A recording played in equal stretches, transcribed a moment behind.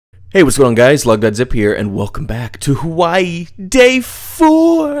Hey, what's going on, guys? Logdotzip here, and welcome back to Hawaii Day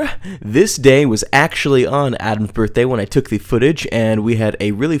 4! This day was actually on Adam's birthday when I took the footage, and we had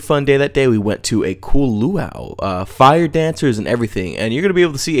a really fun day that day. We went to a cool luau, fire dancers and everything, and you're going to be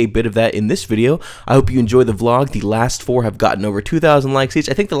able to see a bit of that in this video. I hope you enjoy the vlog. The last 4 have gotten over 2,000 likes each.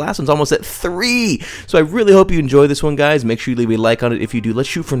 I think the last one's almost at 3! So I really hope you enjoy this one, guys. Make sure you leave a like on it if you do. Let's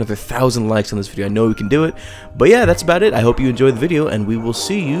shoot for another 1,000 likes on this video. I know we can do it. But yeah, that's about it. I hope you enjoyed the video, and we will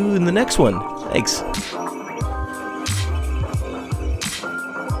see you in the next one. Thanks.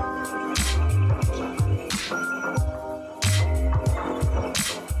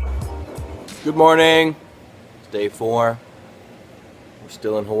 Good morning. It's day 4. We're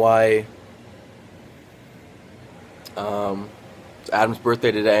still in Hawaii. It's Adam's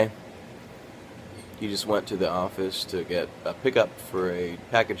birthday today. He just went to the office to get a pickup for a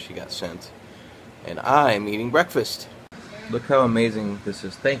package he got sent. And I'm eating breakfast. Look how amazing this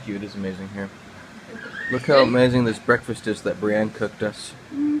is. Thank you, it is amazing here. Look how amazing this breakfast is that Breann cooked us.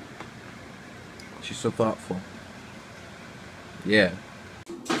 She's so thoughtful. Yeah.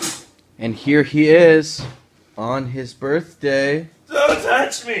 And here he is on his birthday. Don't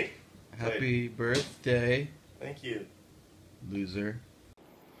touch me! Happy birthday. Thank you. Loser.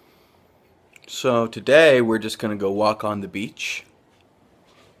 So today we're just gonna go walk on the beach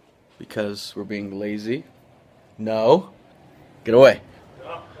because we're being lazy. No. Get away.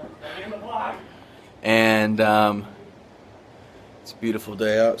 And it's a beautiful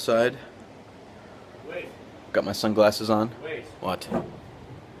day outside. Wait. Got my sunglasses on. Wait. What?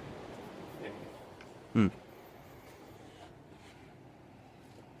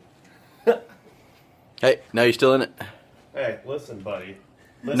 Hey, now you're still in it. Hey, listen, buddy.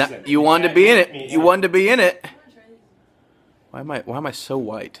 Now, Listen. you wanted to be in it. You wanted to be in it. Why am I so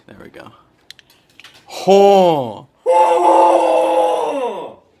white? There we go. Oh.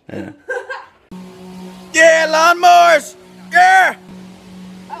 Yeah. Yeah, lawnmowers! Yeah!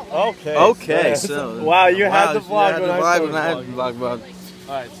 Okay. Okay, so... Wow, you had the vlog when I had the vlog.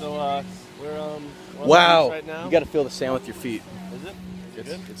 Alright, so, we're, on Wow, the beach right now. you gotta feel the sand with your feet. Is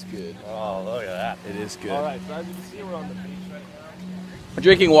it? It's good. Oh, look at that. It is good. Alright, so as you can see, we're on the beach right now. I'm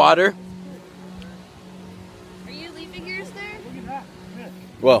drinking water. Are you leaving yours there? Look at that. Yeah.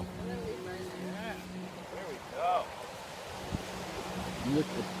 Whoa. Yeah. There we go. Look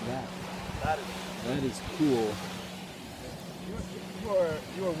at that. That is That is cool.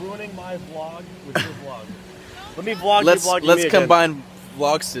 You are ruining my vlog with your vlog. Let me vlog you vlogging me Let's again. combine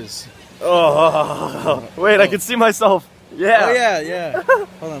vlogses. Oh, wait, I can see myself. Yeah. Oh yeah.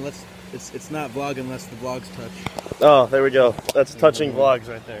 Hold on, it's not vlog unless the vlogs touch. Oh, there we go. That's touching vlogs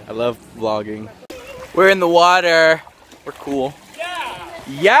right there. I love vlogging. We're in the water. We're cool. Yeah.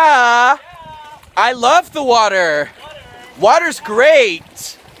 Yeah. I love the water. Water's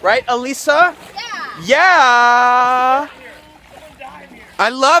great. Right, Alesa? Yeah. Yeah. I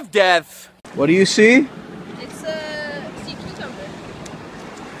love death. What do you see? It's a sea cucumber.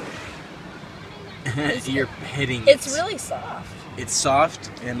 You're hitting it. It's really soft. It's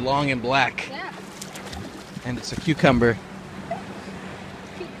soft and long and black. Yeah. And it's a cucumber.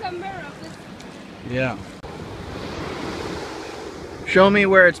 Cucumber of it. Yeah. Show me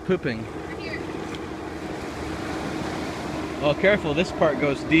where it's pooping. Over here. Oh, careful. This part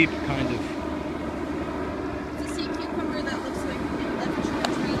goes deep, kind of. It's a sea cucumber that looks like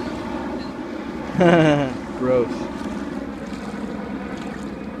a tree. Gross.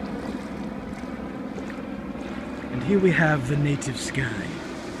 And here we have the native sky.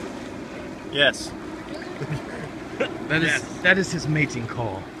 Yes. That is his mating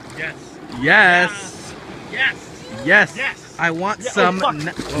call. Yes. Yes. Yes. Yes. Yes. I want Yeah, some. oh,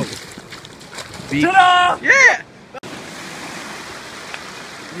 fuck. Beak. Ta-da! Yeah.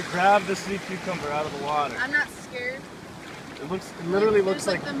 You grab the sea cucumber out of the water. I'm not scared. It literally looks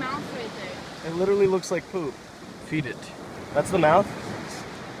There's like the mouth right there. it literally looks like poop. Feed it. That's the mouth.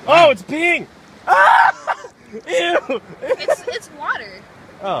 Oh, it's peeing. Ah! Ew. It's water.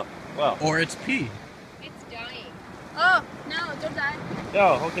 Oh, well. Or it's pee. It's dying. Oh, no, don't die.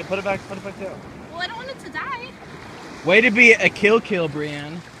 Oh, okay. Put it back down. Well, I don't want it to die. Way to be a kill,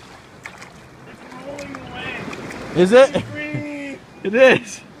 Breann. It's rolling away. Is it? Be free. It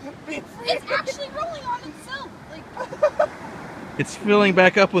is. Be free. It's actually rolling on itself. Like, It's filling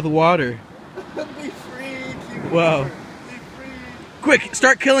back up with water. Be free, cucumber. Wow. Be free. Quick,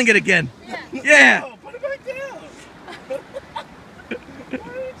 start killing it again. yeah. Yeah. No, put it back down. Why did you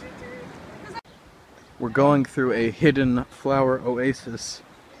do it? We're going through a hidden flower oasis.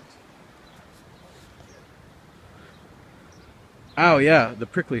 Oh yeah, the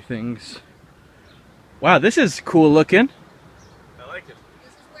prickly things. Wow, this is cool looking. I like it.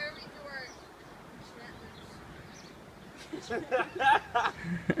 This is where we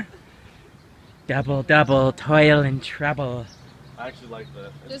Double, double, toil and trouble. I actually like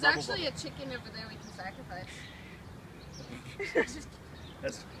that. There's actually a chicken over there we can sacrifice.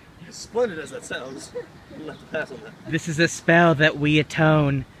 As splendid as that sounds, we'll have to pass on that. This is a spell that we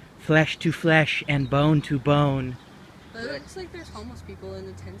atone, flesh to flesh and bone to bone. But it looks like there's homeless people in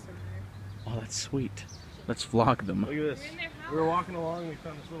the tents over there. Oh, that's sweet. Let's vlog them. Look at this. We were walking along, we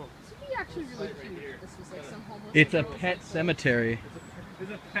found this little... This would be actually really cute. This was like some homeless It's a people. pet cemetery.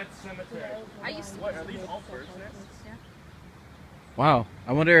 It's a pet cemetery. I used to What, are these all birds' nests? Yeah. Wow.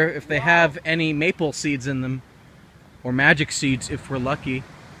 I wonder if they have any maple seeds in them. Or magic seeds if we're lucky.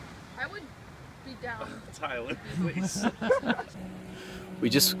 I would be down. Tyler, please.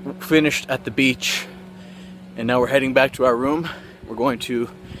 We just finished at the beach and now we're heading back to our room. We're going to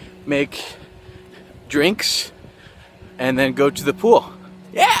make drinks and then go to the pool.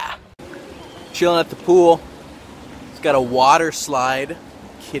 Yeah! Chilling at the pool. It's got a water slide.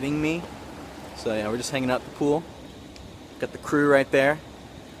 Kidding me? So yeah, we're just hanging out at the pool. Got the crew right there.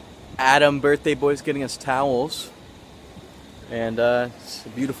 Adam, birthday boy's getting us towels. And it's a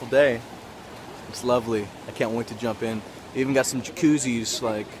beautiful day. It's lovely. I can't wait to jump in. They even got some jacuzzis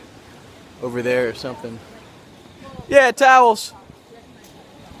like over there or something. Yeah, towels.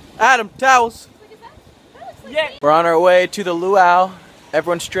 Adam, towels. Yeah. We're on our way to the luau.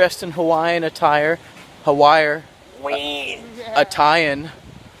 Everyone's dressed in Hawaiian attire. Attire.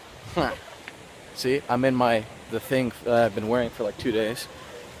 Huh. See, I'm in the thing that I've been wearing for like 2 days.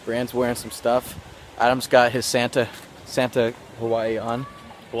 Breann's wearing some stuff. Adam's got his Santa Hawaii on.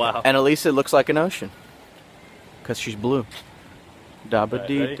 Wow. And Alesa looks like an ocean. Because she's blue. Dabba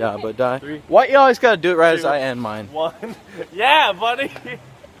dee, ready? dabba die. 3, What? You always gotta do it right 2, as I end mine. 1. Yeah, buddy!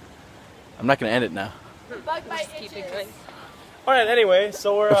 I'm not gonna end it now. Bug bite itches. Alright, anyway,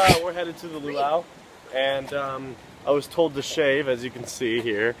 so we're headed to the luau. And I was told to shave, as you can see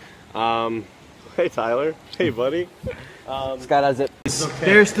here. Hey Tyler. Hey buddy. SkyDoesMinecraft. Okay.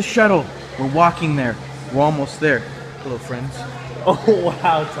 There's the shuttle. We're walking there. We're almost there. Hello, friends. Oh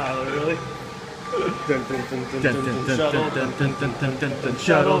wow, Tyler, really? Dun, dun, dun, dun, dun, dun, shuttle, dun, dun, dun, dun, dun, dun,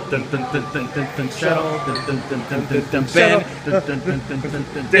 shuttle, dun, dun, dun, dun, dun, dun, shuttle, dun, dun, dun, dun, dun, dun, Ben, dun, dun, dun, dun, dun,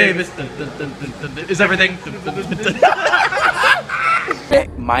 dun, Davis, dun, dun, dun, dun, dun, is everything.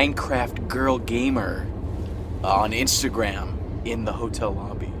 Minecraft girl gamer on Instagram in the hotel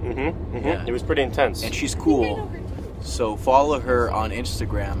lobby. Yeah. It was pretty intense. And she's cool. So follow her on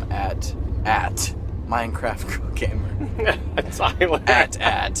Instagram at Minecraft girl gamer. Tyler.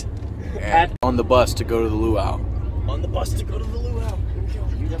 at on the bus to go to the luau. On the bus to go to the luau.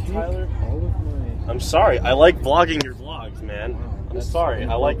 You got Tyler. I'm sorry. I like vlogging your vlogs, man. I'm sorry.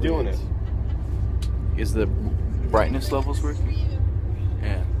 I like doing it. Is the brightness levels working?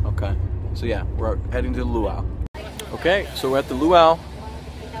 Yeah, okay. So yeah, we're heading to the luau. Okay, so we're at the luau.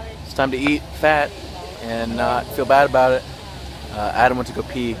 It's time to eat fat and not feel bad about it. Adam went to go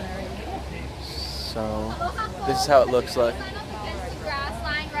pee. So this is how it looks like. Grass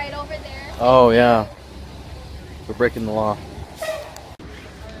line right over there. Oh yeah. We're breaking the law.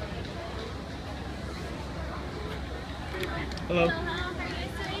 Hello.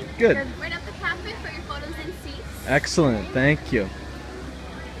 Good. You're right up the cafe for your photos and seats. Excellent. Thank you.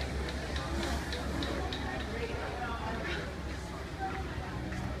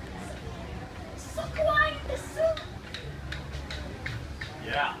 So quiet. So...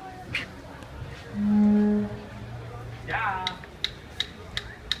 Yeah. Yeah.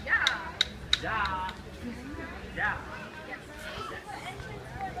 Yeah. Yeah. Yeah.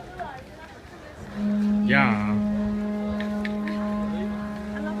 Yeah.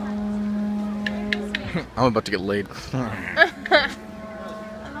 I'm about to get laid. Mahalo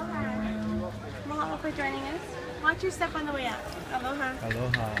for joining us. Watch your step on the way out. Aloha.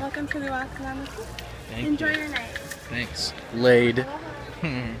 Aloha. Welcome to the Wakanamaku. Thank Enjoy you. your night. Thanks. Laid.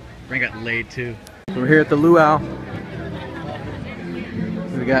 Breann got laid too. We're here at the luau.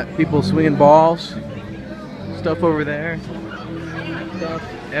 We got people swinging balls. Stuff over there. Stuff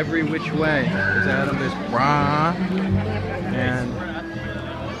every which way. There's Adam, there's Breann, and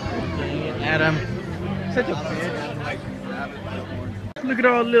Adam. Such a bitch. Look at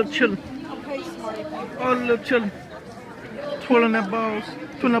all the little children. All the little children. Twirling their balls.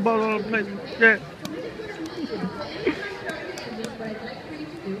 Twirling their balls all over the place. Yeah.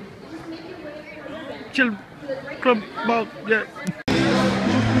 Children. Club ball. Yeah.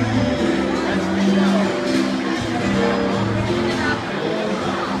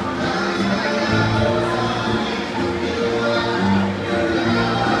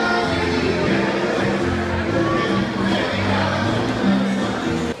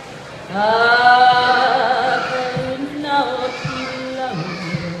 No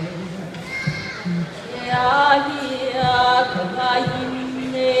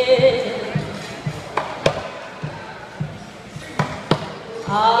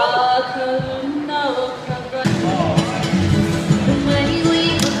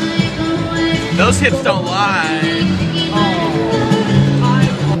Those hips don't lie.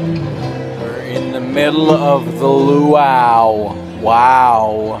 We're in the middle of the luau.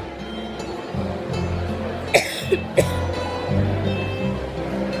 Wow.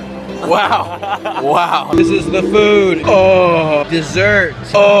 Wow. Wow. This is the food. Oh, dessert.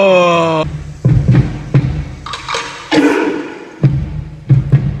 Oh.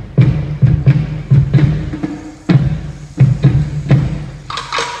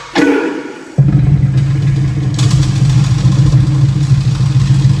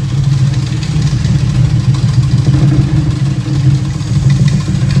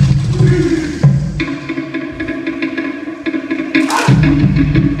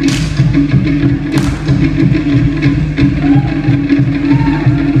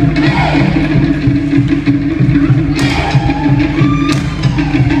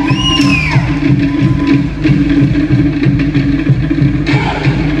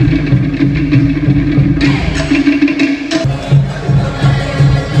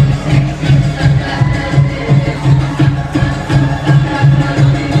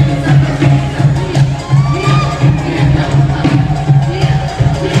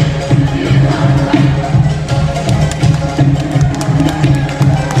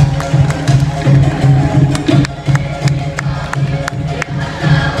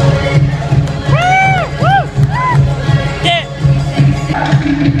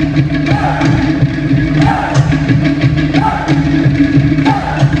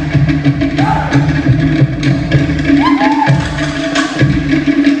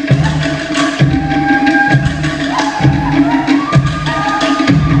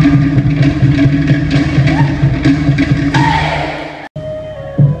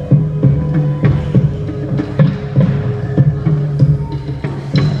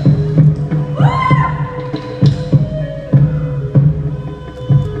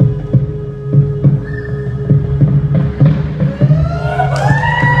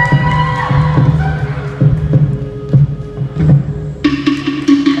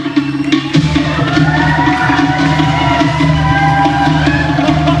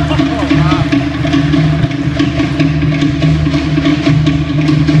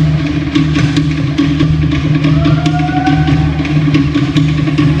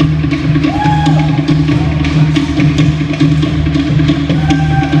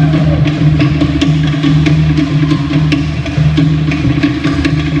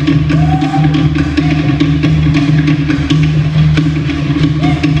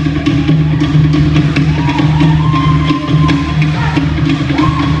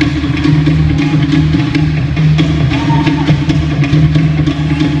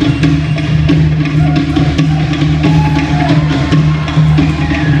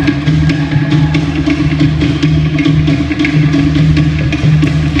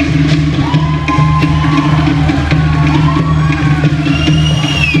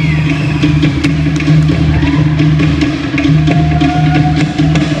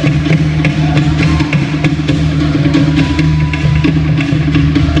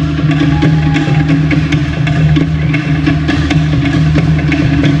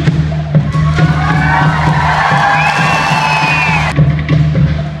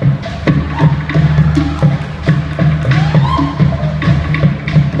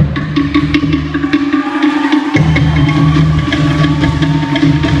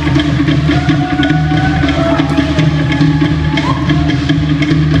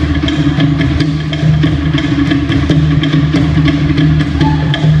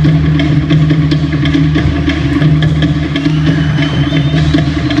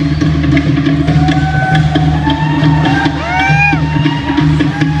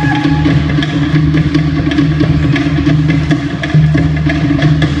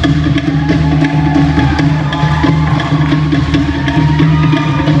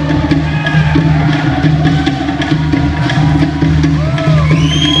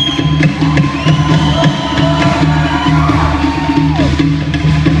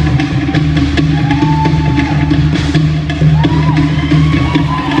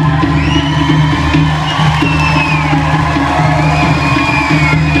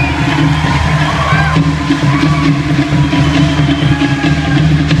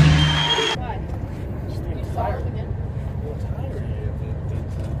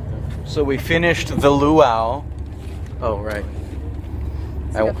 So we finished the luau. Oh, right.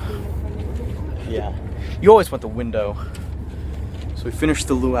 Yeah. You always want the window. So we finished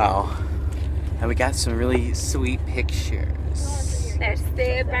the luau. And we got some really sweet pictures. There's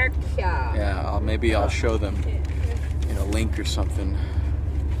the picture. Yeah, maybe I'll show them in a link or something.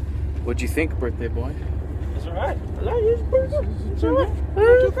 What'd you think, birthday boy? It's alright. I like it. It's pretty good. It's alright.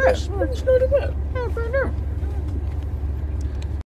 Not too bad. It's not too bad. Yeah, pretty good.